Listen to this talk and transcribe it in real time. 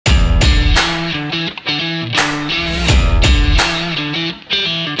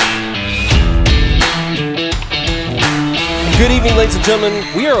Good evening, ladies and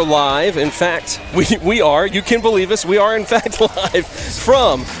gentlemen. We are live. In fact, we are. You can believe us. We are, in fact, live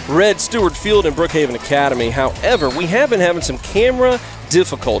from Red Stewart Field in Brookhaven Academy. However, we have been having some camera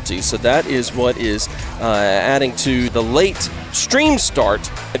difficulties, so that is what is adding to the late stream start.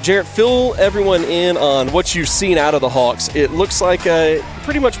 Jarrett, fill everyone in on what you've seen out of the Hawks. It looks like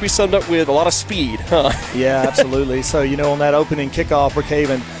pretty much we summed up with a lot of speed, huh? Yeah, absolutely. So, on that opening kickoff,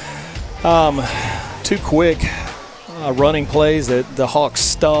 Brookhaven, too quick. Running plays that the Hawks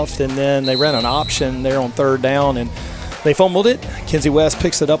stuffed, and then they ran an option there on third down, and they fumbled it. Kinsey West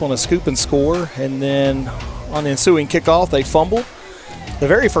picks it up on a scoop and score, and then on the ensuing kickoff, they fumble. The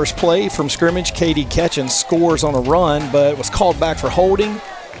very first play from scrimmage, Katie Ketchens scores on a run, but was called back for holding.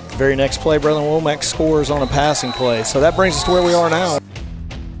 The very next play, Brethren Womack scores on a passing play. So that brings us to where we are now.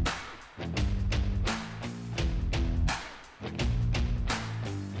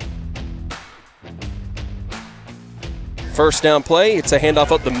 First down play, it's a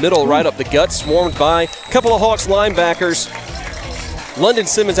handoff up the middle, right up the gut, swarmed by a couple of Hawks linebackers. London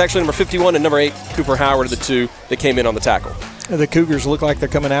Simmons, actually number 51, and number 8, Cooper Howard are the two that came in on the tackle. The Cougars look like they're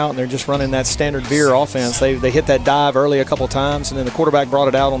coming out, and they're just running that standard veer offense. They hit that dive early a couple times, and then the quarterback brought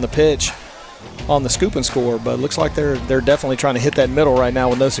it out on the pitch on the scoop and score. But it looks like they're definitely trying to hit that middle right now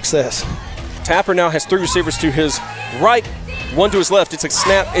with no success. Tapper now has 3 receivers to his right, 1 to his left. It's a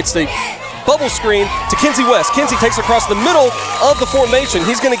snap. It's the bubble screen to Kinsey West. Kinsey takes across the middle of the formation.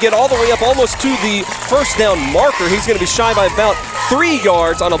 He's going to get all the way up almost to the first down marker. He's going to be shy by about 3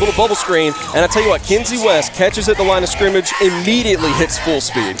 yards on a little bubble screen. And I tell you what, Kinsey West catches at the line of scrimmage, immediately hits full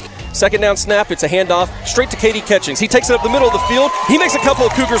speed. Second down snap, it's a handoff straight to Katie Ketchens. He takes it up the middle of the field. He makes a couple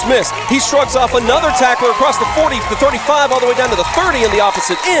of Cougars miss. He shrugs off another tackler across the 40, the 35, all the way down to the 30 in the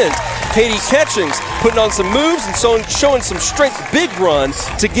opposite end. Katie Ketchens putting on some moves and showing some strength, big run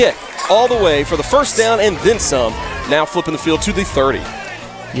to get all the way for the first down and then some. Now flipping the field to the 30.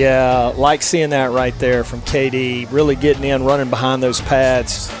 Yeah, like seeing that right there from KD, really getting in, running behind those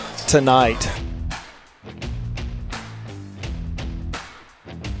pads tonight.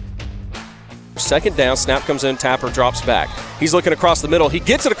 Second down, snap comes in, Tapper drops back. He's looking across the middle. He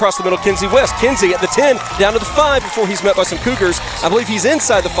gets it across the middle, Kinsey West. Kinsey at the 10, down to the 5 before he's met by some Cougars. I believe he's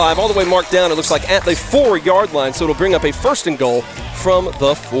inside the 5, all the way marked down, it looks like at the 4-yard line, so it'll bring up a first and goal from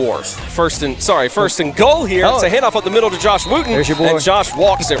the 4. First and goal here. It's a handoff up the middle to Josh Wooten. There's your boy. And Josh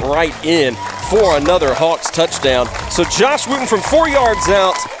walks it right in for another Hawks touchdown. So Josh Wooten from 4 yards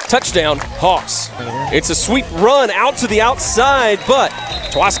out, touchdown, Hawks. It's a sweep run out to the outside, but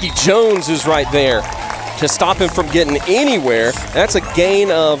Twaski Jones is right there to stop him from getting anywhere. That's a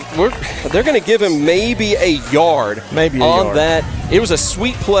gain of, they're going to give him maybe a yard. Maybe a on yard. That. It was a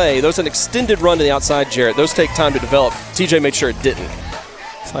sweet play. Those an extended run to the outside, Jarrett. Those take time to develop. TJ made sure it didn't.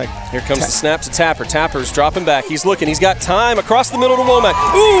 It's like here comes the snap to Tapper. Tapper's dropping back. He's looking. He's got time across the middle to Womack.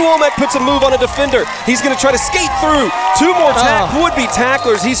 Ooh, Womack puts a move on a defender. He's going to try to skate through. 2 more would-be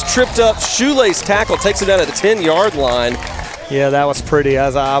tacklers. He's tripped up. Shoelace tackle takes him down at the 10-yard line. Yeah, that was pretty.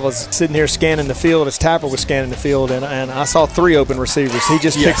 As I was sitting here scanning the field, as Tapper was scanning the field, and I saw 3 open receivers. He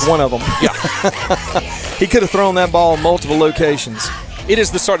just picked one of them. Yeah. He could have thrown that ball in multiple locations. It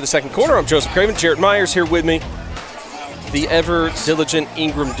is the start of the second quarter. I'm Joseph Craven. Jarrett Myers here with me. The ever-diligent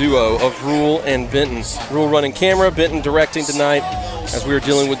Ingram duo of Rule and Benton. Rule running camera, Benton directing tonight as we are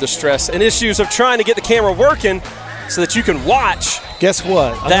dealing with the stress and issues of trying to get the camera working so that you can watch. Guess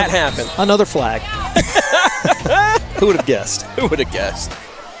what? That happened. Another flag. Who would have guessed? Who would have guessed?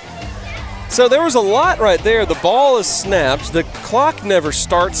 So there was a lot right there. The ball is snapped. The clock never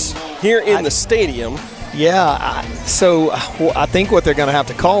starts here in the stadium. Yeah, so I think what they're going to have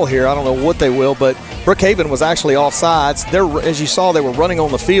to call here, I don't know what they will, but Brookhaven was actually offsides. As you saw, they were running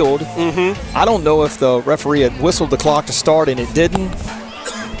on the field. Mm-hmm. I don't know if the referee had whistled the clock to start and it didn't,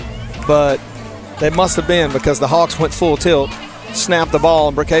 but it must have been because the Hawks went full tilt, snapped the ball,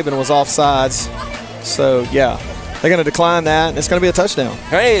 and Brookhaven was offsides. So, yeah, they're going to decline that, and it's going to be a touchdown.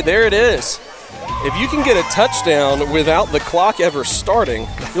 Hey, there it is. If you can get a touchdown without the clock ever starting,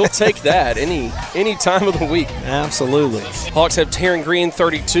 you'll take that any time of the week. Absolutely. Hawks have Taryn Green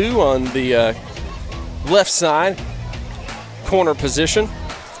 32 on the left side, corner position.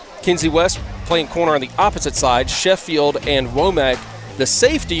 Kinsey West playing corner on the opposite side. Sheffield and Womack, the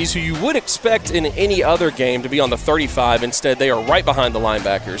safeties who you would expect in any other game to be on the 35. Instead, they are right behind the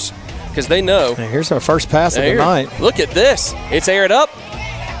linebackers because they know. Hey, here's our first pass of the night. Look at this. It's aired up,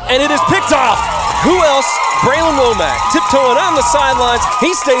 and it is picked off. Who else? Braylon Womack tiptoeing on the sidelines.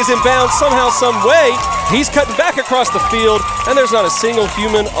 He stays in bounds somehow, some way. He's cutting back across the field, and there's not a single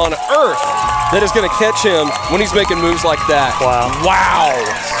human on earth that is going to catch him when he's making moves like that. Wow. Wow.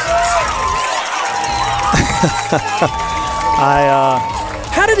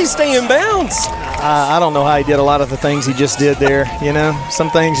 How did he stay in bounds? I don't know how he did a lot of the things he just did there. You know, some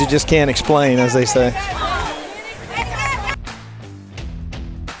things you just can't explain, as they say.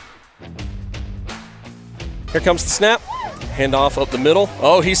 Here comes the snap. Handoff up the middle.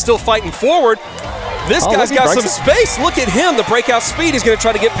 Oh, he's still fighting forward. This guy's got some space. Look at him, the breakout speed. He's going to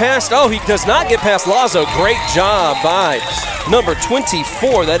try to get past. Oh, he does not get past Lazo. Great job by number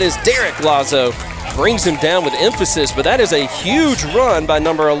 24. That is Derek Lazo. Brings him down with emphasis, but that is a huge run by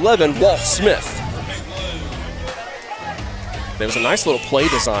number 11, Walt Smith. There was a nice little play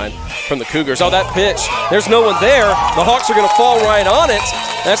design from the Cougars. Oh, that pitch. There's no one there. The Hawks are going to fall right on it.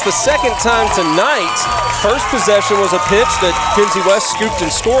 That's the second time tonight. First possession was a pitch that Kinsey West scooped and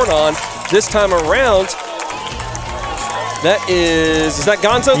scored on. This time around, that is that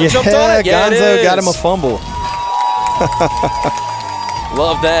Gonzo that jumped on it? Yeah, Gonzo got him a fumble.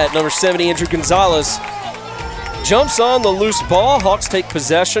 Love that. Number 70, Andrew Gonzalez jumps on the loose ball. Hawks take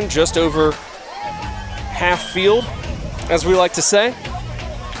possession just over half field, as we like to say.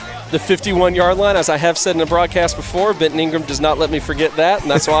 The 51-yard line, as I have said in the broadcast before. Benton Ingram does not let me forget that,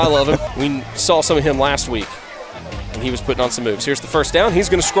 and that's why I love him. We saw some of him last week, and he was putting on some moves. Here's the first down. He's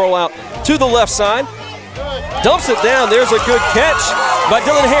going to scroll out to the left side. Dumps it down. There's a good catch by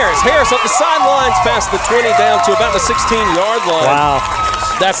Dylan Harris. Harris up the sidelines past the 20 down to about the 16-yard line. Wow.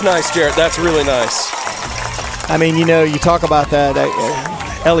 That's nice, Jarrett. That's really nice. I mean, you know, you talk about that.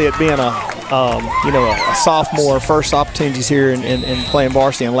 Elliott being a sophomore, first opportunities here in playing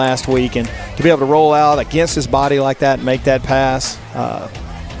varsity in last week, and to be able to roll out against his body like that and make that pass.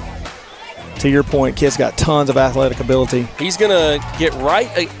 To your point, kid's got tons of athletic ability. He's going to get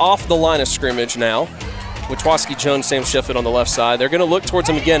right off the line of scrimmage now. Wachowski Jones, Sam Sheffield on the left side. They're going to look towards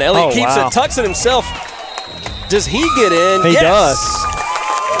him again. Elliott keeps it, tucks it himself. Does he get in? He does.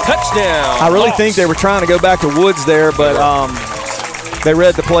 Touchdown. I really think they were trying to go back to Woods there, but they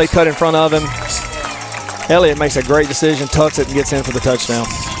read the play cut in front of him. Elliott makes a great decision, tucks it, and gets in for the touchdown.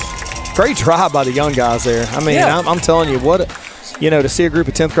 Great drive by the young guys there. I mean, I'm telling you, to see a group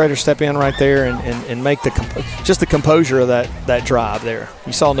of 10th graders step in right there and make just the composure of that drive there.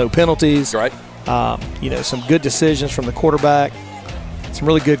 You saw no penalties. Right. Some good decisions from the quarterback, some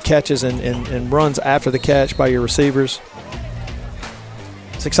really good catches and runs after the catch by your receivers.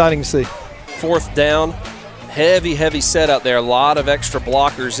 It's exciting to see. Fourth down, heavy set out there. A lot of extra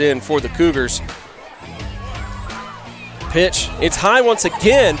blockers in for the Cougars. Pitch, it's high once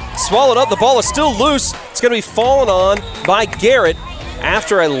again, swallowed up. The ball is still loose. It's going to be fallen on by Garrett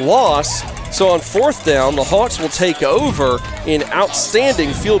after a loss. So on fourth down, the Hawks will take over in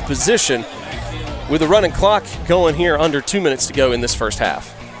outstanding field position with the running clock going here under 2 minutes to go in this first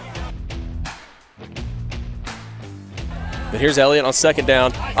half. But here's Elliott on second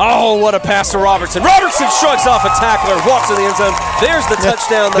down. Oh, what a pass to Robertson. Robertson shrugs off a tackler, walks in the end zone. There's the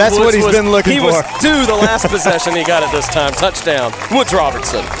touchdown. That's what he's been looking for. He was due the last possession. He got it this time. Touchdown. Woods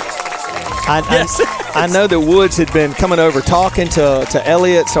Robertson. I know that Woods had been coming over talking to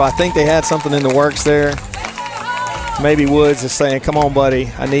Elliott, so I think they had something in the works there. Maybe Woods is saying, come on,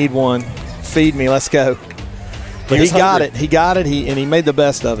 buddy, I need one. Feed me, let's go. But he got it. He got it, and he made the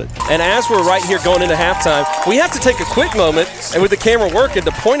best of it. And as we're right here going into halftime, we have to take a quick moment, and with the camera working,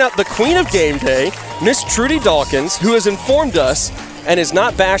 to point out the queen of game day, Miss Trudy Dawkins, who has informed us, and is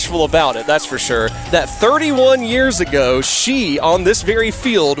not bashful about it, that's for sure, that 31 years ago, she, on this very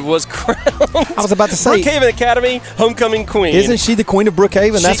field, was crowned I was about to say, Brookhaven Academy homecoming queen. Isn't she the queen of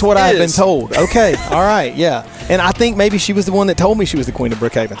Brookhaven? That's what I've been told. Okay, all right, yeah. And I think maybe she was the one that told me she was the queen of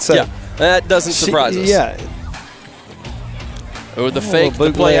Brookhaven. So yeah, that doesn't surprise us. Yeah. With the fake,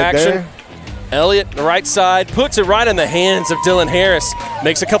 the play action. There. Elliott, the right side, puts it right in the hands of Dylan Harris.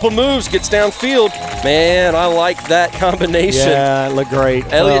 Makes a couple moves, gets downfield. Man, I like that combination. Yeah, it looked great.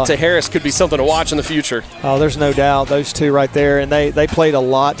 Elliott to Harris could be something to watch in the future. Oh, there's no doubt. Those two right there. And they played a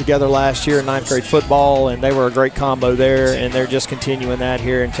lot together last year in 9th grade football, and they were a great combo there, and they're just continuing that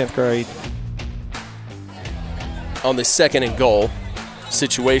here in 10th grade. On the second and goal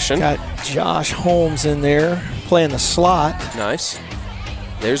situation. Got Josh Holmes in there playing the slot. Nice.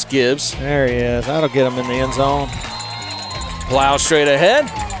 There's Gibbs. There he is. That'll get him in the end zone. Plow straight ahead.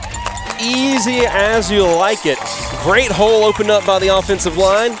 Easy as you like it. Great hole opened up by the offensive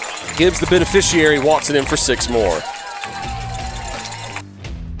line. Gibbs, the beneficiary, walks it in for 6 more.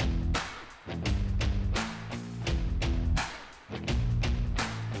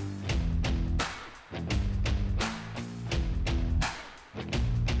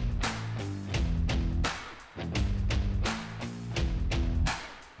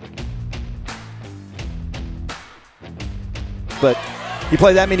 But you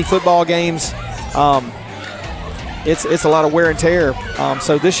play that many football games, it's a lot of wear and tear.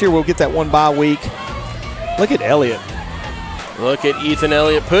 So this year we'll get that one bye week. Look at Elliott. Look at Ethan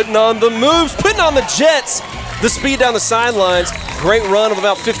Elliott putting on the moves, putting on the jets. The speed down the sidelines. Great run of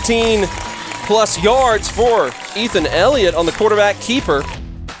about 15-plus yards for Ethan Elliott on the quarterback keeper.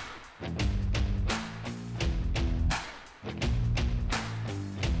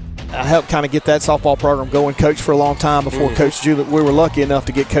 I helped kind of get that softball program going, coached for a long time before Coach Julie. We were lucky enough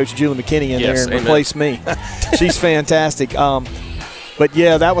to get Coach Julie McKinney in there and replace me. She's fantastic. But,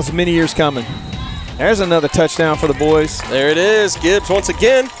 yeah, that was many years coming. There's another touchdown for the boys. There it is. Gibbs once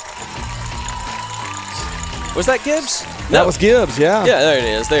again. Was that Gibbs? No. That was Gibbs, yeah. Yeah, there it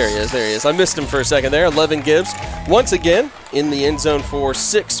is. There he is. There he is. I missed him for a second there. 11 Gibbs once again in the end zone for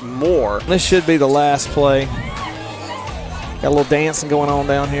 6 more. This should be the last play. Got a little dancing going on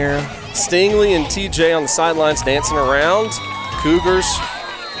down here. Stingley and TJ on the sidelines dancing around. Cougars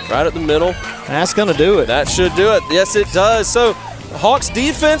right at the middle. That's going to do it. That should do it. Yes, it does. So Hawks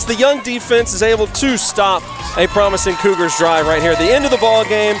defense, the young defense, is able to stop a promising Cougars drive right here at the end of the ball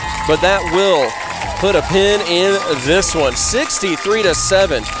game, but that will put a pin in this one.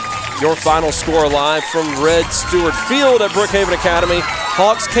 63-7. Your final score live from Red Stewart Field at Brookhaven Academy.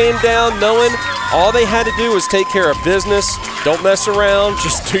 Hawks came down knowing all they had to do was take care of business. Don't mess around.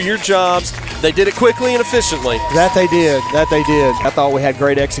 Just do your jobs. They did it quickly and efficiently. That they did. That they did. I thought we had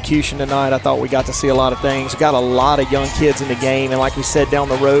great execution tonight. I thought we got to see a lot of things. We got a lot of young kids in the game, and like we said, down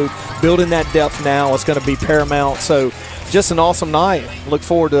the road, building that depth now is going to be paramount. So just an awesome night. Look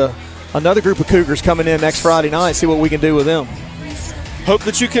forward to another group of Cougars coming in next Friday night, see what we can do with them. Hope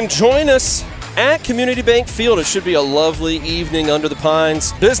that you can join us at Community Bank Field. It should be a lovely evening under the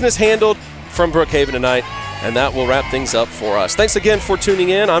pines. Business handled from Brookhaven tonight, and that will wrap things up for us. Thanks again for tuning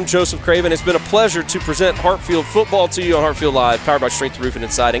in. I'm Joseph Craven. It's been a pleasure to present Hartfield football to you on Hartfield Live, powered by Strength Roofing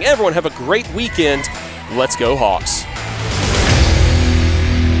and Siding. Everyone have a great weekend. Let's go Hawks.